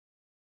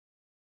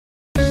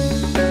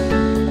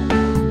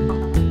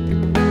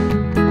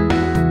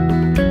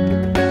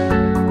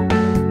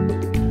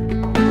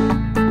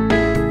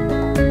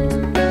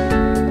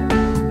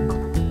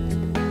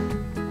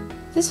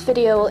This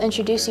video will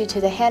introduce you to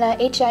the HANA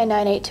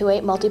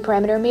HI9828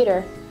 Multiparameter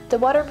Meter. The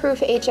waterproof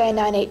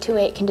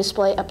HI9828 can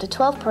display up to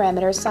 12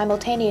 parameters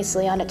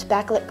simultaneously on its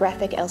backlit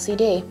graphic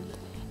LCD.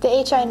 The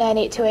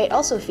HI9828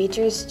 also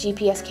features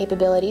GPS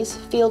capabilities,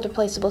 field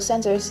replaceable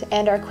sensors,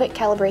 and our quick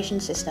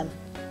calibration system.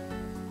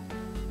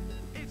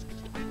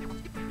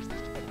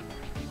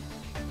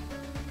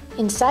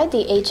 Inside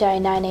the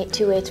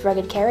HI9828's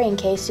rugged carrying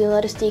case, you'll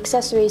notice the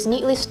accessories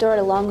neatly stored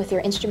along with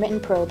your instrument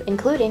and probe,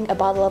 including a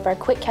bottle of our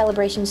quick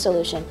calibration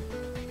solution.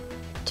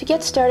 To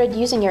get started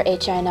using your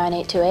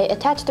HI9828,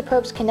 attach the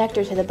probe's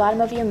connector to the bottom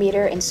of your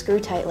meter and screw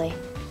tightly.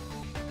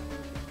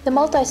 The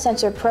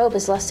multisensor probe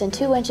is less than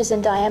 2 inches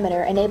in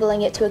diameter,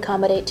 enabling it to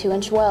accommodate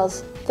 2-inch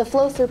wells. The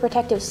flow-through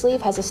protective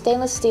sleeve has a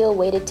stainless steel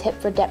weighted tip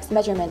for depth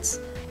measurements.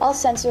 All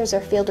sensors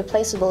are field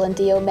replaceable and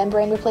DO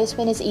membrane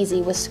replacement is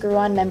easy with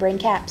screw-on membrane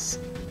caps.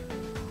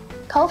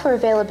 Call for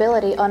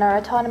availability on our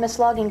autonomous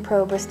logging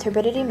probe with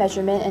turbidity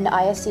measurement and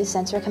ISC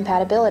sensor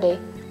compatibility.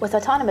 With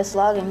autonomous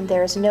logging,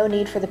 there is no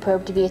need for the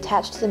probe to be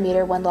attached to the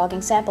meter when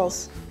logging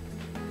samples.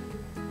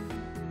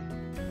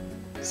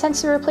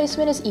 Sensor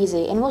replacement is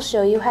easy, and we'll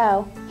show you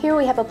how. Here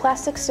we have a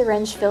plastic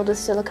syringe filled with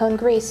silicone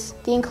grease.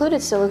 The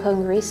included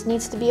silicone grease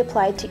needs to be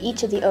applied to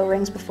each of the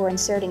O-rings before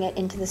inserting it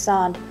into the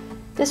sonde.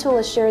 This will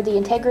assure the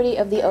integrity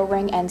of the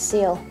O-ring and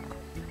seal.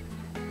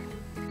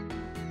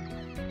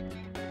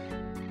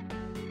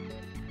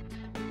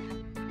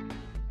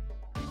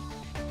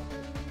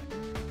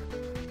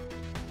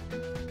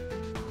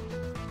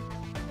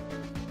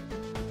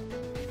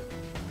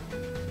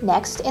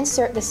 Next,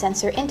 insert the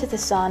sensor into the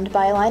sonde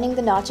by aligning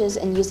the notches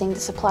and using the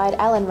supplied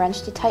Allen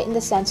wrench to tighten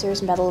the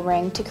sensor's metal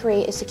ring to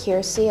create a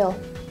secure seal.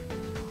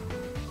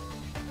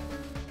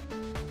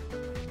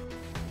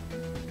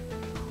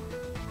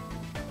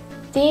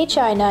 The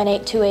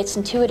HI9828's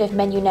intuitive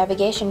menu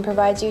navigation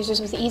provides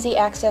users with easy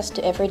access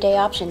to everyday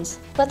options.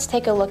 Let's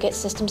take a look at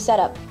System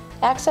Setup.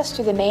 Accessed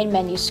through the main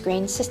menu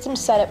screen, System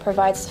Setup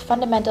provides the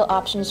fundamental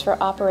options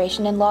for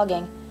operation and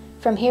logging.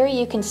 From here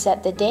you can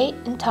set the date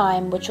and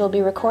time, which will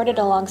be recorded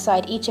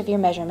alongside each of your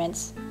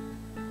measurements.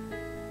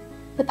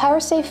 The Power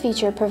Save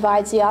feature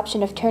provides the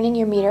option of turning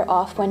your meter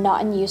off when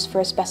not in use for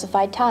a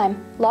specified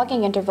time.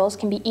 Logging intervals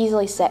can be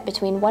easily set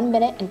between 1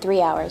 minute and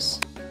 3 hours.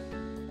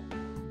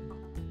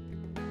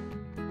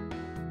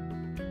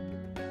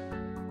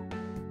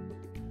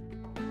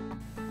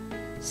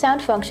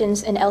 Sound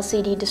functions and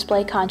LCD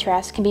display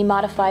contrast can be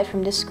modified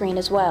from this screen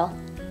as well.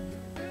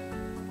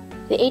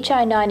 The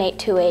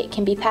HI9828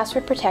 can be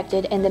password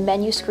protected, and the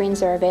menu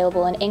screens are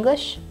available in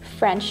English,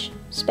 French,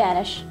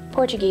 Spanish,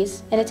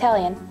 Portuguese, and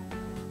Italian.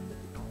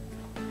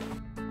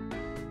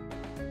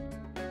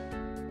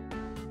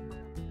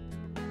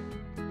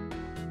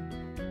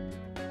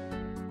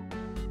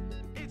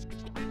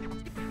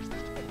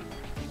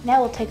 Now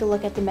we'll take a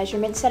look at the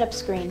measurement setup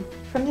screen.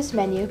 From this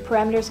menu,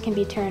 parameters can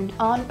be turned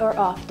on or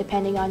off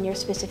depending on your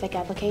specific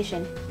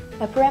application.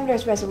 A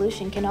parameter's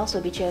resolution can also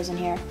be chosen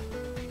here.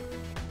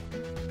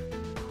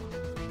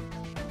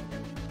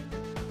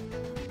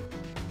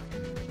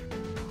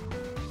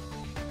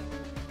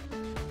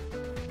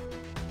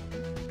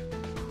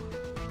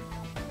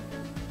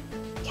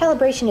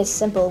 Calibration is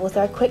simple with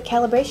our quick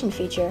calibration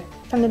feature.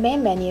 From the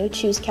main menu,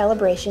 choose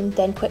calibration,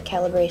 then quick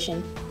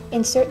calibration.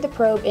 Insert the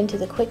probe into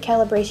the quick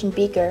calibration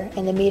beaker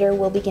and the meter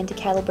will begin to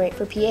calibrate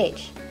for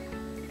pH.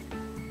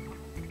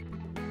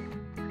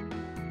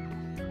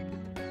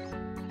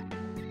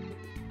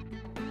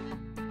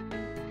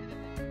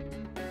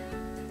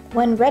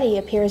 When ready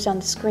appears on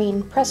the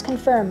screen, press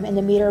confirm and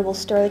the meter will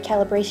store the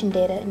calibration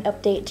data and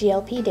update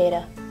GLP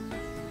data.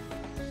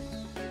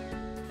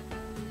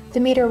 The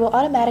meter will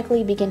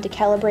automatically begin to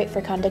calibrate for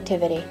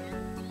conductivity.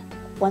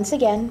 Once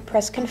again,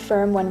 press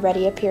confirm when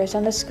ready appears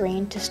on the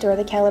screen to store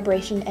the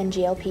calibration and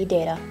GLP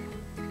data.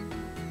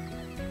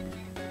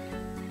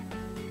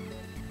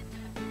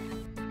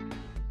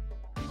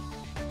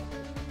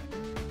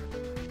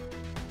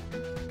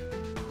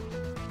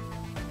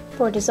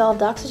 For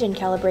dissolved oxygen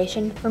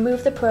calibration,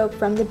 remove the probe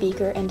from the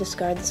beaker and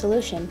discard the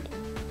solution.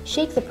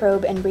 Shake the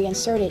probe and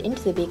reinsert it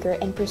into the beaker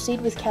and proceed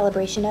with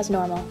calibration as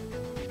normal.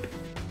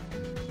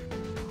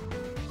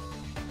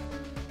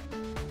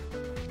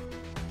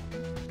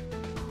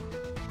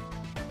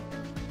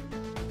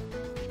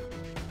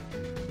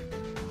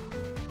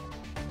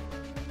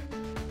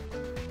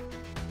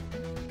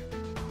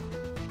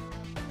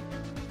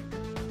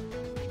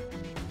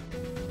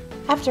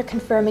 After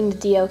confirming the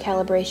DO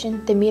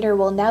calibration, the meter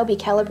will now be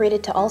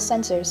calibrated to all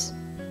sensors.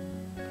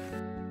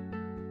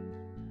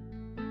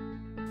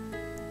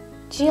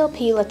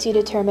 GLP lets you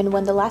determine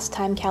when the last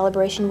time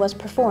calibration was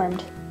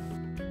performed.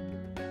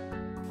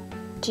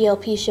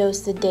 GLP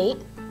shows the date,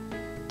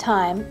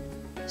 time,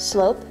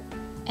 slope,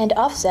 and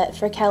offset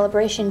for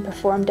calibration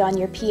performed on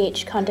your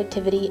pH,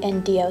 conductivity,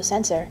 and DO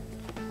sensor.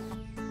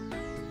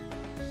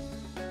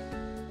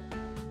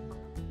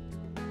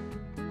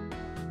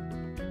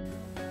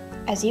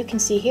 As you can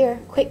see here,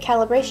 quick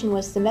calibration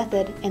was the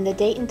method, and the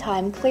date and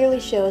time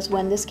clearly shows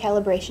when this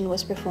calibration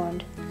was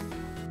performed.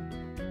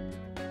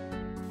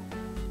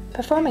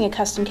 Performing a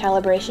custom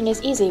calibration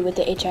is easy with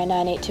the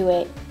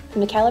HI9828.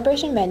 From the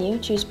calibration menu,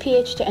 choose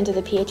pH to enter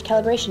the pH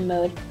calibration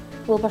mode.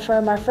 We'll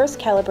perform our first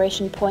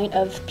calibration point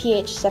of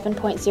pH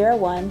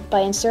 7.01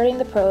 by inserting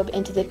the probe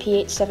into the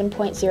pH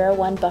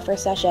 7.01 buffer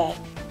sachet.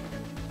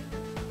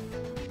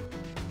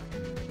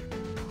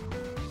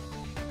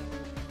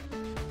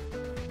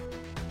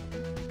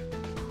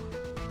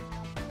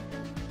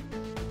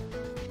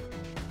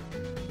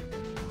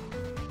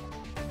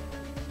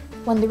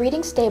 When the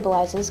reading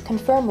stabilizes,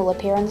 Confirm will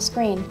appear on the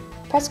screen.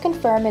 Press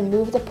Confirm and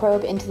move the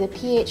probe into the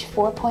pH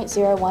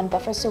 4.01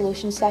 buffer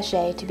solution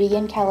sachet to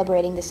begin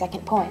calibrating the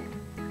second point.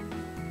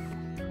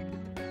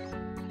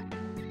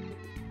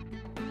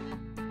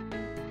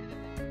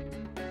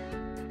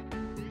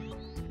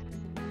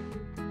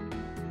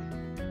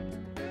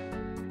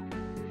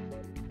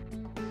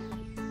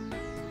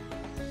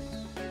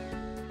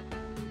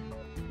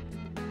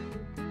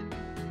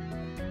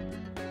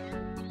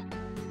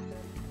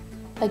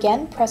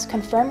 Again, press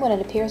Confirm when it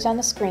appears on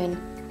the screen.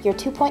 Your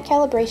 2-point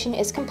calibration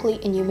is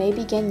complete and you may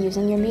begin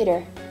using your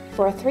meter.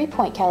 For a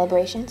 3-point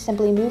calibration,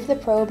 simply move the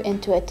probe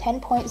into a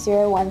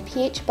 10.01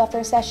 pH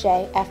buffer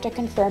sachet after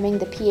confirming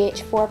the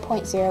pH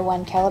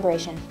 4.01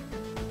 calibration.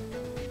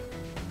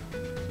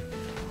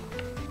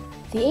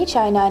 The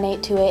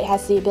HI9828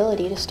 has the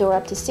ability to store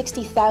up to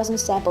 60,000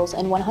 samples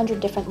in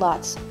 100 different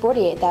lots,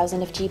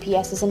 48,000 if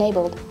GPS is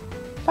enabled.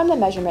 From the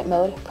measurement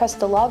mode, press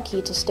the log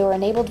key to store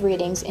enabled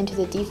readings into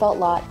the default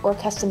lot or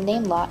custom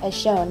name lot as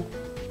shown.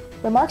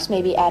 Remarks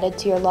may be added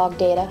to your log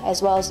data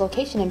as well as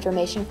location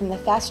information from the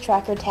Fast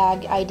Tracker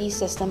Tag ID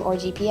system or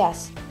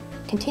GPS.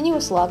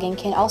 Continuous logging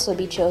can also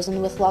be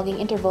chosen with logging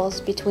intervals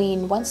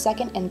between 1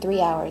 second and 3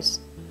 hours.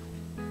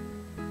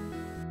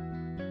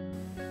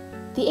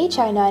 The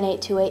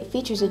HI9828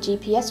 features a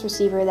GPS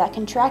receiver that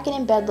can track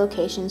and embed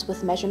locations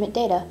with measurement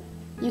data.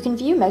 You can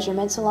view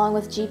measurements along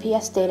with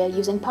GPS data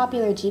using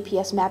popular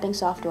GPS mapping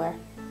software.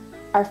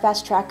 Our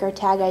Fast Tracker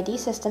Tag ID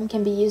system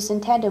can be used in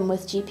tandem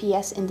with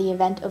GPS in the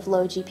event of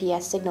low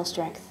GPS signal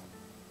strength.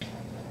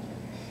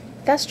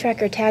 Fast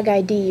Tracker Tag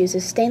ID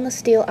uses stainless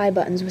steel eye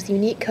buttons with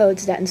unique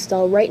codes that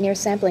install right near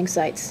sampling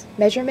sites.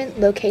 Measurement,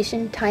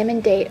 location, time,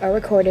 and date are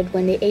recorded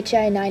when the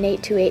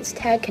HI9828's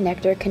tag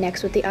connector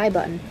connects with the eye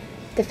button.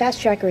 The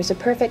Fast Tracker is a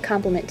perfect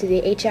complement to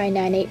the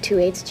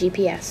HI9828's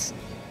GPS.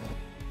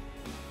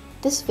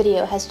 This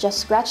video has just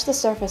scratched the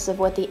surface of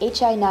what the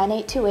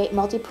HI9828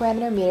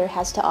 Multiparameter Meter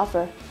has to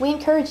offer. We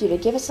encourage you to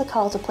give us a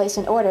call to place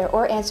an order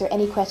or answer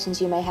any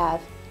questions you may have.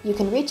 You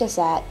can reach us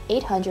at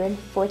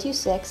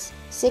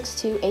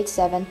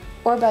 800-426-6287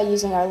 or by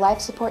using our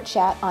live support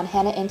chat on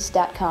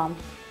hanaints.com.